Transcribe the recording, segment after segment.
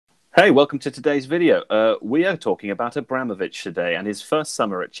Hey, welcome to today's video. We are talking about Abramovich today and his first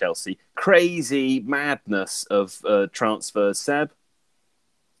summer at Chelsea. Crazy madness of transfers, Seb.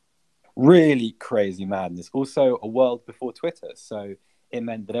 Really crazy madness. Also a world before Twitter. So it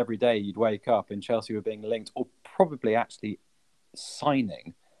meant that every day you'd wake up and Chelsea were being linked or probably actually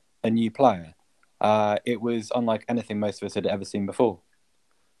signing a new player. It was unlike anything most of us had ever seen before.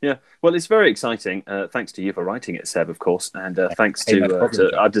 Yeah, well, it's very exciting. Thanks to you for writing it, Seb, of course, and thanks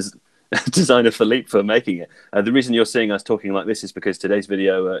to our designer Philippe for making it. The reason you're seeing us talking like this is because today's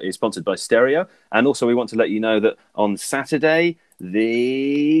video is sponsored by Stereo, and also we want to let you know that on Saturday,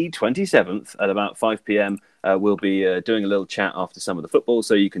 the 27th at about 5 p.m, we'll be doing a little chat after some of the football,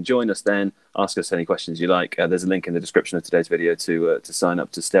 so you can join us then, ask us any questions you like. There's a link in the description of today's video to sign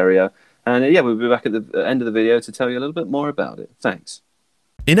up to Stereo, and yeah, we'll be back at the end of the video to tell you a little bit more about it. Thanks.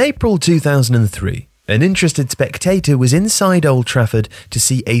 In April 2003, an interested spectator was inside Old Trafford to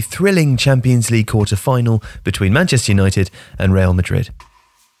see a thrilling Champions League quarter-final between Manchester United and Real Madrid.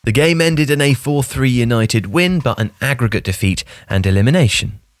 The game ended in a 4-3 United win, but an aggregate defeat and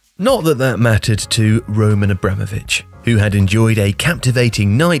elimination. Not that that mattered to Roman Abramovich, who had enjoyed a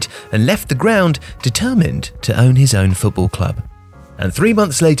captivating night and left the ground determined to own his own football club. And 3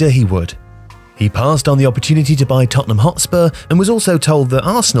 months later he would. He passed on the opportunity to buy Tottenham Hotspur and was also told that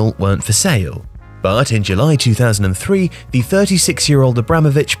Arsenal weren't for sale. But in July 2003, the 36-year-old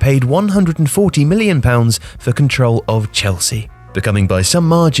Abramovich paid £140 million for control of Chelsea, becoming by some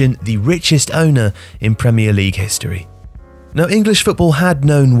margin the richest owner in Premier League history. Now, English football had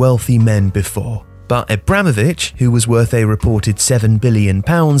known wealthy men before, but Abramovich, who was worth a reported £7 billion,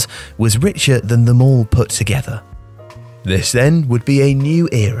 was richer than them all put together. This then would be a new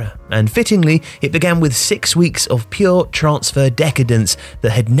era, and fittingly, it began with 6 weeks of pure transfer decadence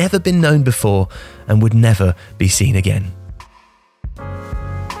that had never been known before and would never be seen again.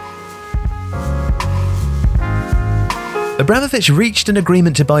 Abramovich reached an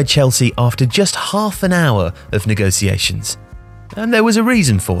agreement to buy Chelsea after just half an hour of negotiations. And there was a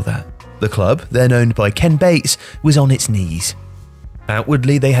reason for that. The club, then owned by Ken Bates, was on its knees.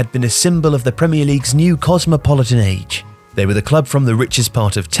 Outwardly, they had been a symbol of the Premier League's new cosmopolitan age. They were the club from the richest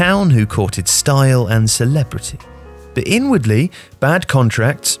part of town who courted style and celebrity. But inwardly, bad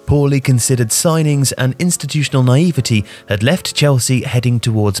contracts, poorly considered signings and institutional naivety had left Chelsea heading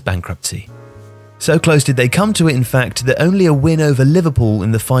towards bankruptcy. So close did they come to it, in fact, that only a win over Liverpool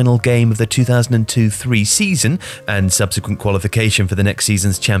in the final game of the 2002-03 season and subsequent qualification for the next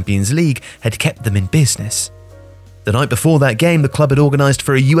season's Champions League had kept them in business. The night before that game, the club had organised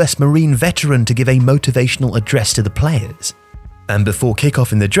for a US Marine veteran to give a motivational address to the players. And before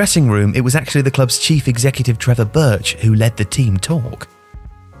kick-off in the dressing room, it was actually the club's chief executive Trevor Birch who led the team talk.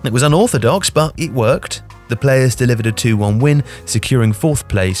 It was unorthodox, but it worked. The players delivered a 2-1 win, securing 4th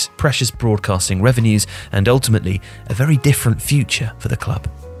place, precious broadcasting revenues, and ultimately a very different future for the club.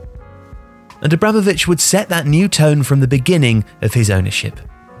 And Abramovich would set that new tone from the beginning of his ownership.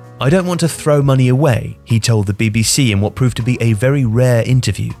 "I don't want to throw money away," he told the BBC in what proved to be a very rare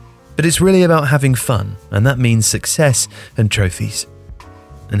interview. "But it's really about having fun, and that means success and trophies."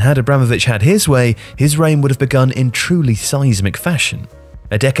 And had Abramovich had his way, his reign would have begun in truly seismic fashion.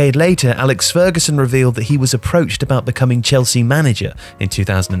 A decade later, Alex Ferguson revealed that he was approached about becoming Chelsea manager in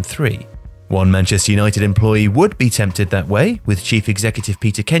 2003. One Manchester United employee would be tempted that way, with chief executive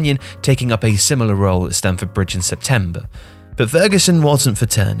Peter Kenyon taking up a similar role at Stamford Bridge in September. But Ferguson wasn't for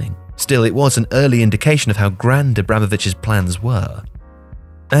turning. Still, it was an early indication of how grand Abramovich's plans were.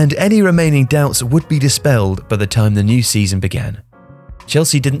 And any remaining doubts would be dispelled by the time the new season began.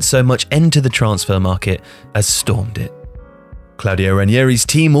 Chelsea didn't so much enter the transfer market as stormed it. Claudio Ranieri's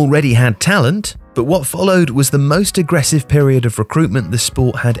team already had talent, but what followed was the most aggressive period of recruitment the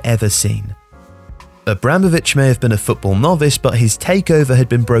sport had ever seen. Abramovich may have been a football novice, but his takeover had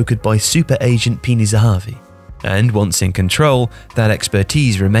been brokered by super agent Pini Zahavi. And once in control, that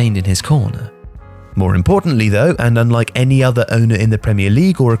expertise remained in his corner. More importantly though, and unlike any other owner in the Premier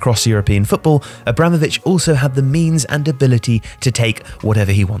League or across European football, Abramovich also had the means and ability to take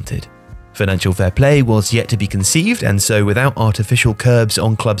whatever he wanted. Financial fair play was yet to be conceived, and so without artificial curbs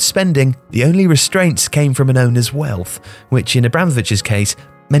on club spending, the only restraints came from an owner's wealth, which in Abramovich's case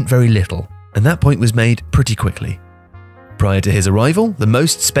meant very little, and that point was made pretty quickly. Prior to his arrival, the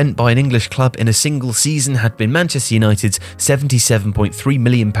most spent by an English club in a single season had been Manchester United's £77.3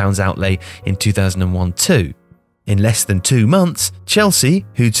 million outlay in 2001-02. In less than 2 months, Chelsea,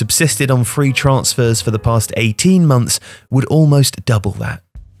 who'd subsisted on free transfers for the past 18 months, would almost double that.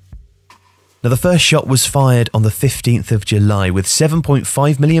 Now, the first shot was fired on the 15th of July with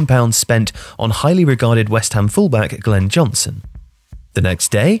 £7.5 million spent on highly regarded West Ham fullback Glenn Johnson. The next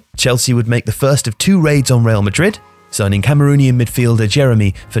day, Chelsea would make the first of 2 raids on Real Madrid, signing Cameroonian midfielder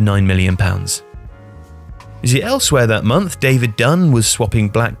Jeremy for £9 million. You see, elsewhere that month, David Dunn was swapping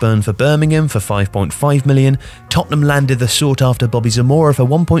Blackburn for Birmingham for £5.5 million, Tottenham landed the sought-after Bobby Zamora for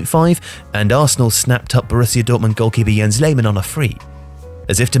 £1.5 million, and Arsenal snapped up Borussia Dortmund goalkeeper Jens Lehmann on a free.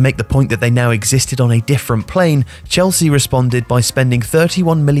 As if to make the point that they now existed on a different plane, Chelsea responded by spending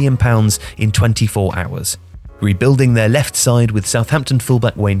 £31 million in 24 hours, rebuilding their left side with Southampton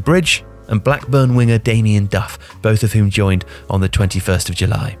fullback Wayne Bridge and Blackburn winger Damien Duff, both of whom joined on the 21st of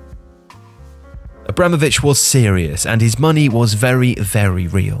July. Abramovich was serious, and his money was very, very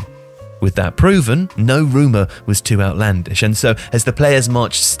real. With that proven, no rumour was too outlandish, and so as the players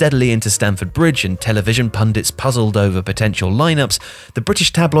marched steadily into Stamford Bridge and television pundits puzzled over potential lineups, the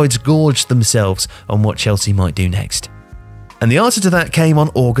British tabloids gorged themselves on what Chelsea might do next. And the answer to that came on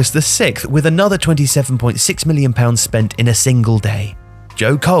August the 6th, with another £27.6 million spent in a single day.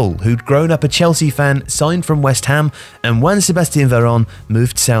 Joe Cole, who'd grown up a Chelsea fan, signed from West Ham, and Juan Sebastian Veron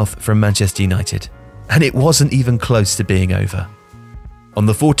moved south from Manchester United. And it wasn't even close to being over. On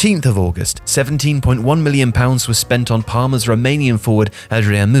the 14th of August, £17.1 million was spent on Parma's Romanian forward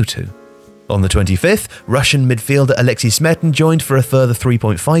Adrian Mutu. On the 25th, Russian midfielder Alexei Smetin joined for a further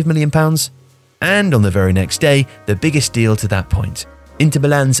 £3.5 million. And on the very next day, the biggest deal to that point, Inter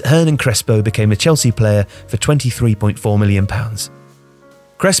Milan's Hernan Crespo became a Chelsea player for £23.4 million.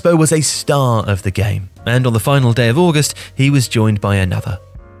 Crespo was a star of the game, and on the final day of August, he was joined by another,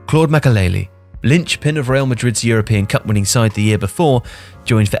 Claude Makelele, linchpin of Real Madrid's European Cup winning side the year before,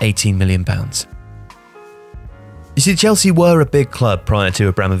 joined for £18 million. You see, Chelsea were a big club prior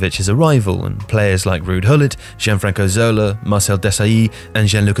to Abramovich's arrival, and players like Ruud Gullit, Gianfranco Zola, Marcel Desailly and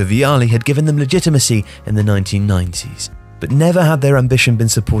Gianluca Vialli had given them legitimacy in the 1990s. But never had their ambition been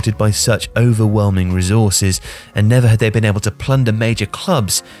supported by such overwhelming resources, and never had they been able to plunder major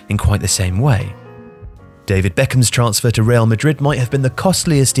clubs in quite the same way. David Beckham's transfer to Real Madrid might have been the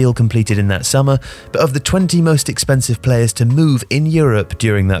costliest deal completed in that summer, but of the 20 most expensive players to move in Europe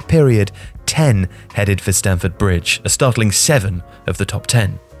during that period, 10 headed for Stamford Bridge, a startling 7 of the top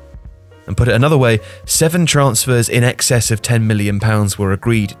 10. And put it another way, 7 transfers in excess of £10 million were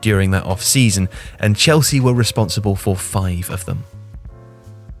agreed during that off-season, and Chelsea were responsible for 5 of them.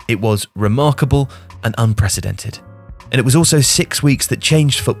 It was remarkable and unprecedented. And it was also 6 weeks that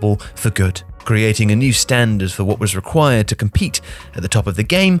changed football for good, creating a new standard for what was required to compete at the top of the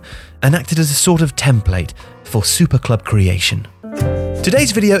game, and acted as a sort of template for super club creation.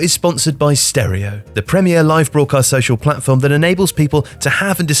 Today's video is sponsored by Stereo, the premier live broadcast social platform that enables people to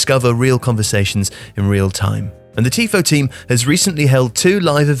have and discover real conversations in real time. And the Tifo team has recently held 2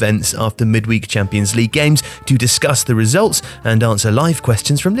 live events after midweek Champions League games to discuss the results and answer live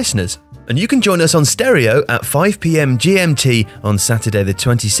questions from listeners. And you can join us on Stereo at 5 PM GMT on Saturday the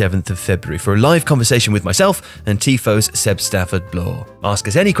 27th of February for a live conversation with myself and Tifo's Seb Stafford-Bloor. Ask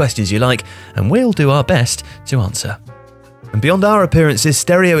us any questions you like and we'll do our best to answer. And beyond our appearances,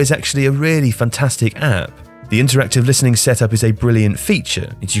 Stereo is actually a really fantastic app. The interactive listening setup is a brilliant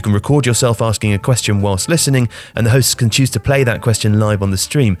feature. You can record yourself asking a question whilst listening, and the hosts can choose to play that question live on the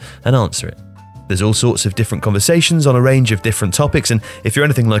stream and answer it. There's all sorts of different conversations on a range of different topics, and if you're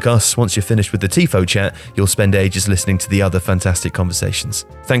anything like us, once you're finished with the Tifo chat, you'll spend ages listening to the other fantastic conversations.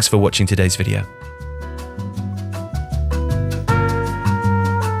 Thanks for watching today's video.